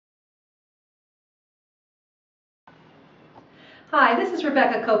Hi, this is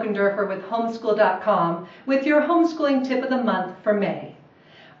Rebecca Kochenderfer with Homeschool.com with your homeschooling tip of the month for May.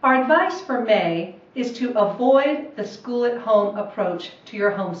 Our advice for May is to avoid the school-at-home approach to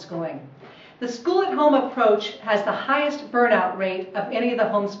your homeschooling. The school-at-home approach has the highest burnout rate of any of the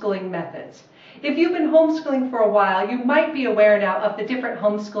homeschooling methods. If you've been homeschooling for a while, you might be aware now of the different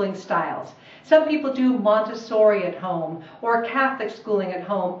homeschooling styles. Some people do Montessori at home, or Catholic schooling at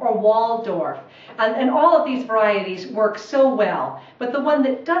home, or Waldorf. And all of these varieties work so well. But the one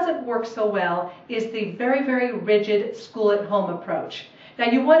that doesn't work so well is the very, very rigid school-at-home approach. Now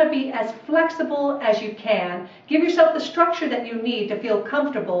you want to be as flexible as you can. Give yourself the structure that you need to feel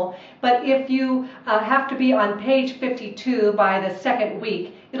comfortable, but if you have to be on page 52 by the second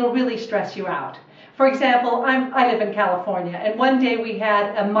week, it'll really stress you out. For example, I live in California, and one day we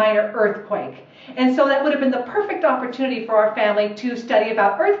had a minor earthquake. And so that would have been the perfect opportunity for our family to study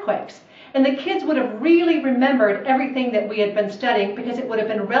about earthquakes. And the kids would have really remembered everything that we had been studying because it would have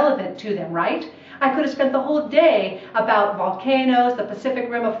been relevant to them, right? I could have spent the whole day about volcanoes, the Pacific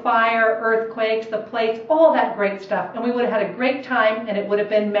Rim of Fire, earthquakes, the plates, all that great stuff, and we would have had a great time and it would have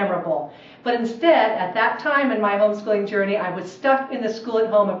been memorable. But instead, at that time in my homeschooling journey, I was stuck in the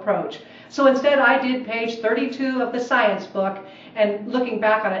school-at-home approach. So instead, I did page 32 of the science book, and looking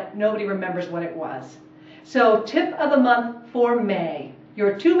back on it, nobody remembers what it was. So tip of the month for May.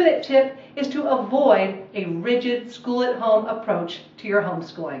 Your 2-minute tip is to avoid a rigid school-at-home approach to your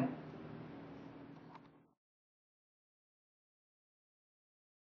homeschooling.